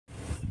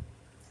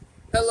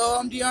Hello,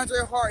 I'm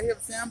DeAndre Hart here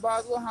with Sam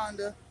Boswell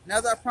Honda. And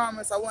as I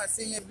promised, I want to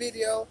see a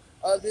video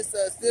of this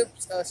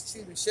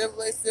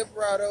Chevrolet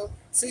Silverado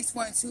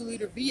 6.2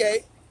 liter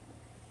V8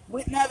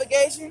 with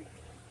navigation.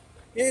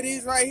 Here it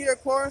is right here,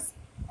 of course.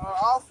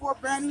 All four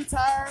brand new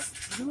tires.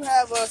 We do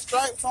have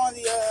stripes on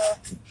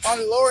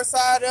the lower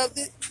side of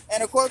it,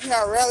 and of course we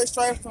have rally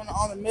stripes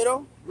on the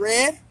middle,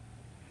 red,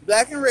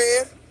 black and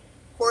red.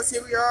 Of course,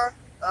 here we are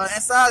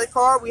inside the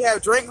car. We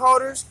have drink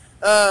holders.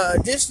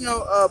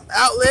 Additional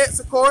outlets,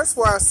 of course,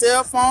 for our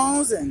cell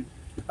phones and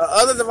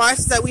other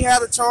devices that we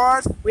have to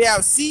charge. We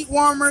have seat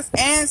warmers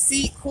and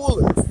seat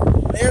coolers.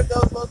 There's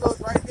those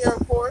logos right there,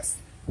 of course.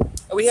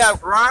 And we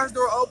have garage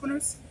door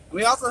openers. And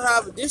we also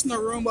have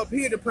additional room up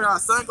here to put our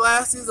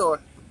sunglasses or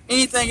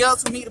anything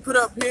else we need to put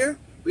up here.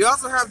 We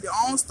also have the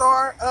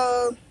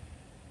OnStar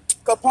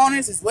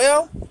components as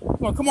well. I'm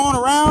going to come on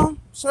around,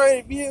 show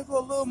you the vehicle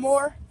a little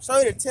more, show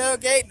you the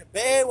tailgate and the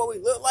bed, what we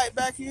look like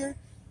back here.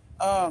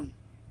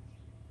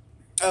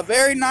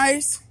 Very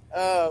nice.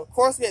 Of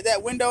course, we had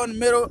that window in the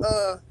middle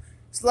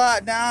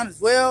slide down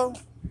as well.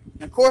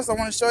 And of course, I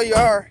want to show you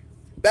our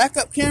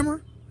backup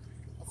camera.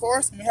 Of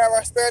course, we have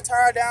our spare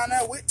tire down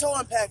there with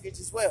towing package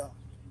as well.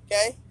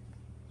 Okay.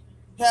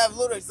 We have a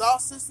little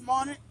exhaust system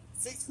on it.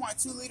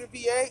 6.2 liter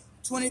V8,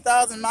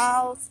 20,000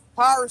 miles,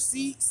 power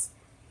seats.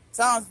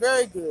 Sounds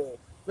very good.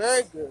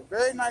 Very good.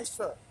 Very nice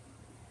truck.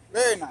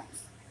 Very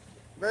nice.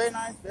 Very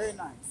nice. Very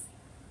nice.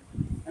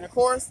 And of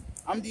course,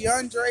 I'm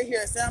DeAndre here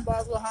at Sam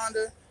Boswell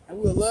Honda, and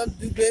we would love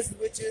to do business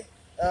with you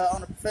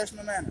on a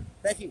professional manner.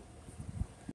 Thank you.